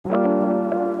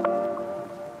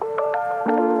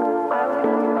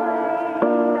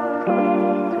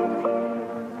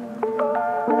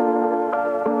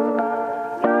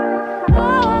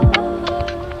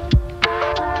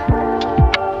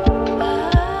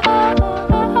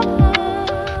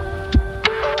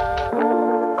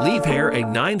A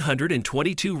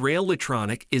 922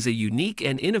 Rail-Latronic is a unique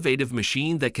and innovative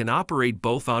machine that can operate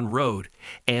both on road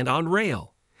and on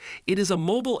rail. It is a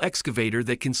mobile excavator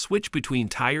that can switch between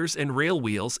tires and rail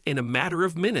wheels in a matter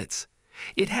of minutes.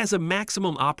 It has a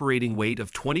maximum operating weight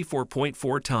of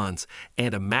 24.4 tons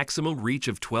and a maximum reach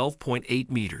of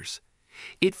 12.8 meters.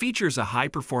 It features a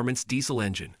high-performance diesel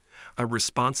engine, a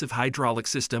responsive hydraulic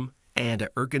system, and an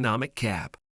ergonomic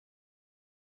cab.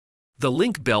 The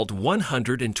Link Belt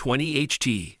 120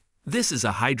 HT. This is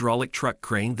a hydraulic truck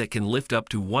crane that can lift up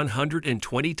to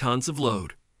 120 tons of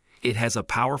load. It has a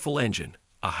powerful engine,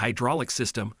 a hydraulic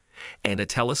system, and a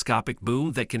telescopic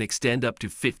boom that can extend up to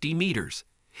 50 meters.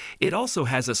 It also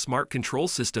has a smart control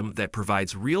system that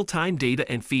provides real-time data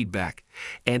and feedback,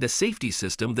 and a safety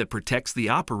system that protects the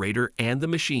operator and the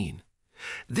machine.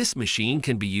 This machine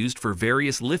can be used for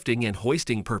various lifting and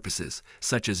hoisting purposes,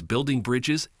 such as building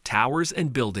bridges, towers,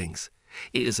 and buildings.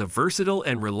 It is a versatile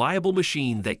and reliable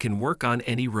machine that can work on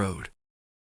any road.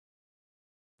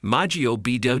 Maggio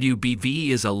BWBV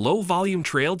is a low-volume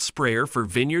trailed sprayer for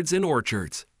vineyards and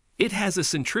orchards. It has a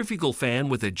centrifugal fan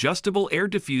with adjustable air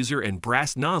diffuser and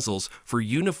brass nozzles for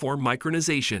uniform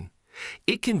micronization.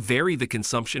 It can vary the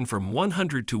consumption from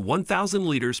 100 to 1,000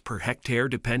 liters per hectare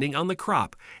depending on the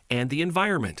crop and the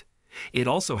environment. It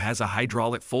also has a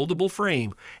hydraulic foldable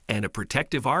frame and a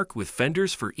protective arc with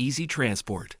fenders for easy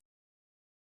transport.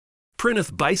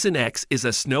 Prinoth Bison X is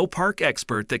a snow park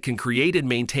expert that can create and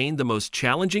maintain the most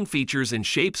challenging features and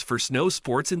shapes for snow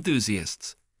sports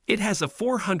enthusiasts. It has a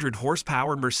 400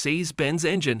 horsepower Mercedes-Benz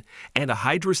engine and a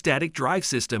hydrostatic drive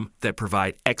system that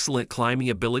provide excellent climbing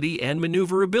ability and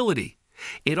maneuverability.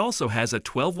 It also has a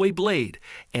 12-way blade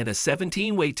and a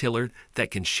 17-way tiller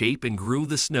that can shape and groove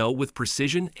the snow with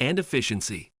precision and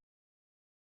efficiency.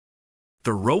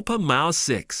 The Ropa Mouse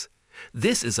 6.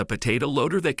 This is a potato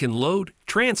loader that can load,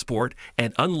 transport,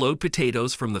 and unload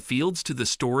potatoes from the fields to the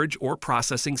storage or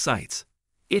processing sites.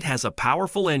 It has a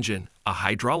powerful engine, a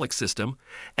hydraulic system,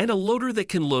 and a loader that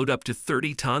can load up to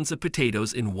 30 tons of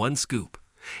potatoes in one scoop.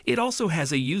 It also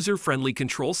has a user-friendly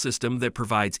control system that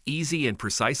provides easy and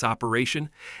precise operation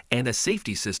and a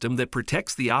safety system that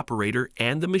protects the operator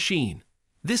and the machine.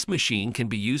 This machine can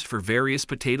be used for various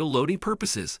potato loading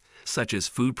purposes, such as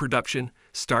food production,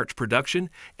 starch production,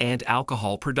 and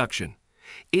alcohol production.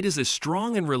 It is a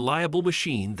strong and reliable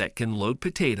machine that can load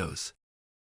potatoes.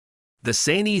 The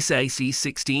Sanis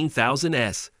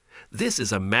IC16000S. This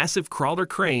is a massive crawler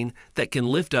crane that can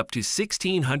lift up to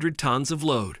 1,600 tons of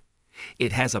load.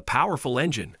 It has a powerful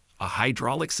engine, a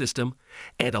hydraulic system,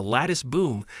 and a lattice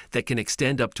boom that can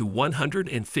extend up to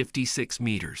 156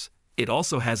 meters. It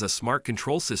also has a smart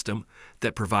control system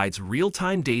that provides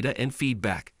real-time data and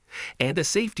feedback, and a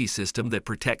safety system that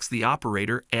protects the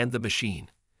operator and the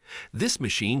machine. This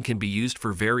machine can be used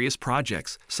for various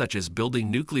projects, such as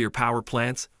building nuclear power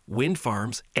plants, wind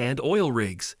farms, and oil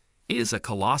rigs. It is a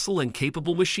colossal and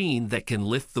capable machine that can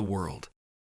lift the world.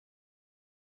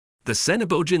 The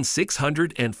Senebogen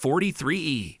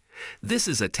 643E. This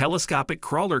is a telescopic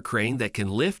crawler crane that can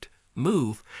lift,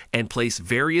 move, and place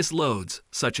various loads,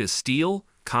 such as steel,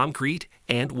 concrete,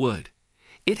 and wood.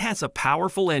 It has a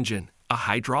powerful engine, a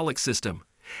hydraulic system,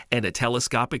 and a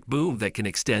telescopic boom that can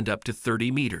extend up to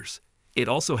 30 meters. It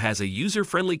also has a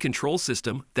user-friendly control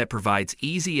system that provides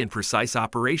easy and precise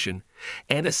operation,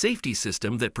 and a safety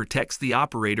system that protects the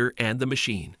operator and the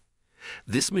machine.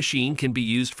 This machine can be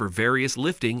used for various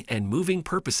lifting and moving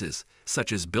purposes,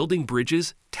 such as building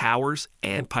bridges, towers,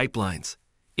 and pipelines.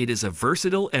 It is a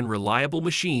versatile and reliable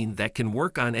machine that can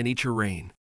work on any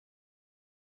terrain.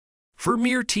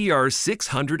 Vermeer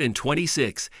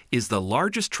TR626 is the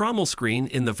largest trommel screen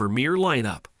in the Vermeer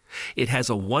lineup. It has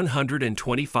a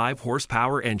 125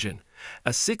 horsepower engine, a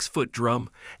 6-foot drum,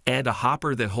 and a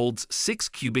hopper that holds 6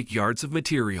 cubic yards of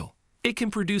material. It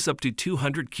can produce up to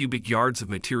 200 cubic yards of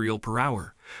material per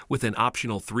hour, with an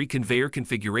optional 3-conveyor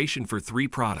configuration for 3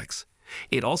 products.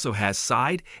 It also has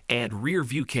side and rear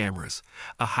view cameras,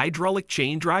 a hydraulic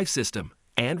chain drive system,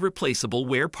 and replaceable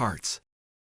wear parts.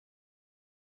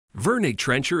 Vernig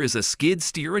Trencher is a skid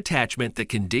steer attachment that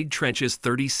can dig trenches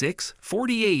 36,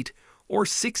 48, or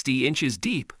 60 inches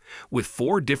deep with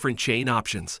 4 different chain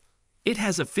options. It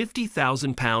has a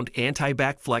 50,000-pound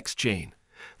anti-back flex chain,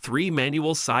 3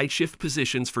 manual side shift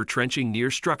positions for trenching near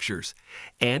structures,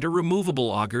 and a removable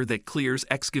auger that clears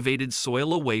excavated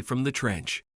soil away from the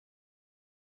trench.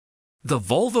 The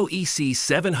Volvo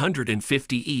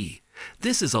EC750E.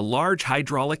 This is a large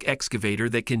hydraulic excavator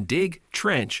that can dig,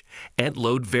 trench, and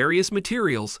load various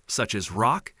materials such as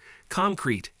rock,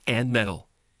 concrete, and metal.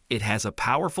 It has a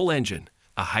powerful engine,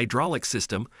 a hydraulic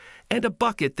system, and a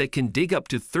bucket that can dig up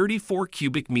to 34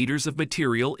 cubic meters of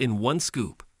material in one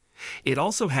scoop. It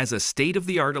also has a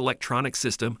state-of-the-art electronic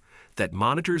system that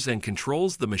monitors and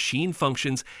controls the machine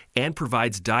functions and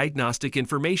provides diagnostic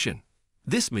information.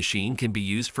 This machine can be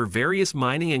used for various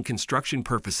mining and construction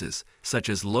purposes, such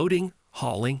as loading,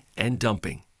 hauling, and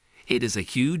dumping. It is a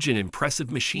huge and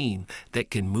impressive machine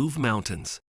that can move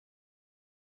mountains.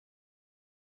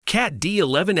 Cat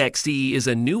D11XE is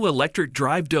a new electric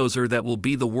drive dozer that will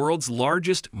be the world's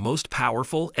largest, most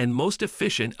powerful, and most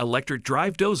efficient electric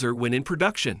drive dozer when in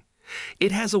production.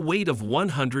 It has a weight of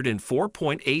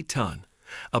 104.8 ton,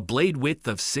 a blade width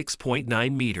of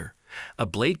 6.9 meter, a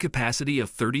blade capacity of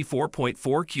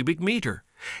 34.4 cubic meter,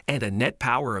 and a net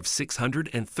power of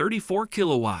 634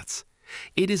 kilowatts.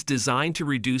 It is designed to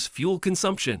reduce fuel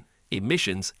consumption,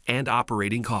 emissions, and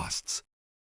operating costs.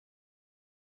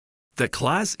 The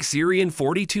Claas Syrian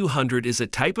 4200 is a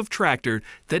type of tractor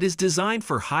that is designed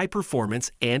for high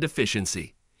performance and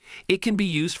efficiency. It can be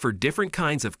used for different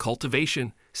kinds of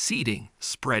cultivation, seeding,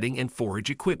 spreading, and forage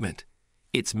equipment.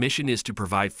 Its mission is to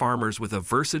provide farmers with a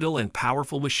versatile and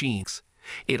powerful machines.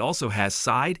 It also has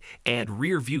side and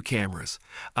rear view cameras,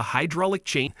 a hydraulic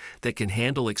chain that can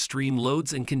handle extreme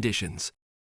loads and conditions.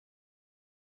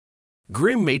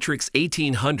 Grim Matrix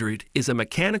 1800 is a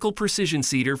mechanical precision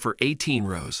seeder for 18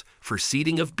 rows for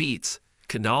seeding of beets,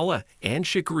 canola, and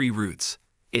chicory roots.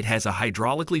 It has a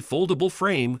hydraulically foldable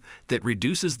frame that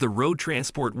reduces the road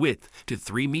transport width to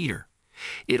 3 meters.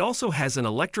 It also has an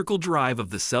electrical drive of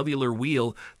the cellular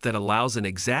wheel that allows an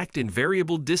exact and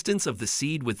variable distance of the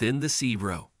seed within the seed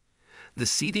row. The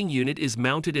seeding unit is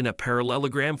mounted in a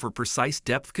parallelogram for precise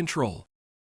depth control.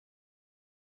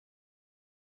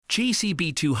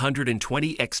 JCB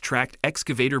 220 X-Tract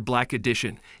Excavator Black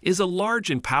Edition is a large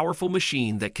and powerful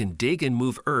machine that can dig and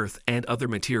move earth and other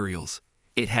materials.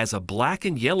 It has a black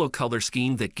and yellow color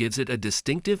scheme that gives it a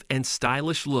distinctive and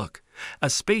stylish look, a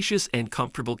spacious and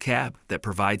comfortable cab that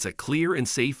provides a clear and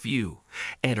safe view,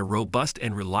 and a robust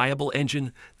and reliable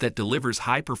engine that delivers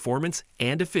high performance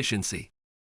and efficiency.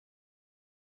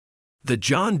 The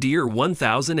John Deere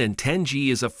 1010G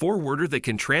is a four-wheeler that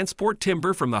can transport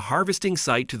timber from the harvesting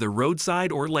site to the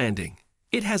roadside or landing.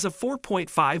 It has a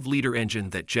 4.5-liter engine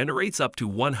that generates up to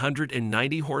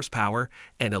 190 horsepower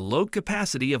and a load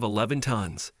capacity of 11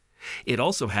 tons. It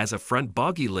also has a front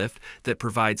bogie lift that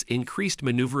provides increased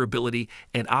maneuverability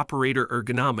and operator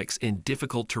ergonomics in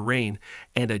difficult terrain,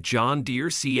 and a John Deere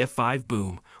CF5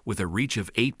 boom with a reach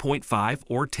of 8.5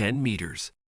 or 10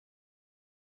 meters.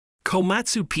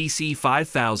 Komatsu PC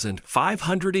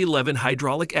 5511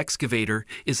 hydraulic excavator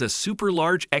is a super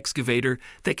large excavator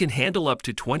that can handle up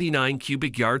to 29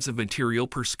 cubic yards of material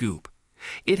per scoop.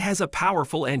 It has a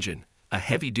powerful engine, a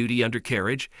heavy-duty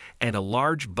undercarriage, and a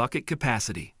large bucket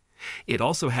capacity. It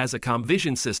also has a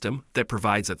ComVision system that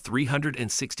provides a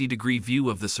 360-degree view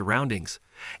of the surroundings,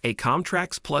 a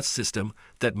Comtrax Plus system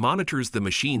that monitors the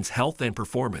machine's health and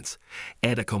performance,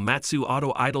 and a Komatsu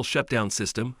Auto Idle Shutdown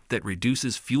system that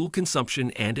reduces fuel consumption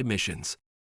and emissions.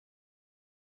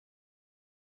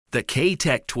 The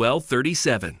K-Tech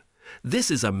 1237. This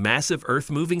is a massive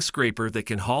earth-moving scraper that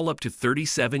can haul up to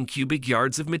 37 cubic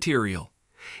yards of material.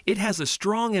 It has a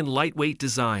strong and lightweight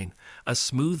design, a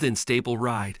smooth and stable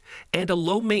ride, and a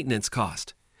low maintenance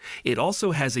cost. It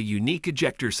also has a unique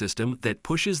ejector system that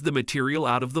pushes the material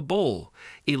out of the bowl,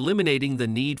 eliminating the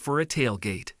need for a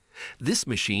tailgate. This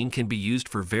machine can be used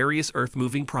for various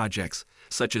earth-moving projects,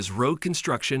 such as road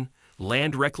construction,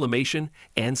 land reclamation,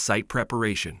 and site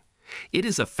preparation. It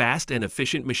is a fast and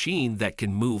efficient machine that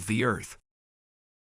can move the earth.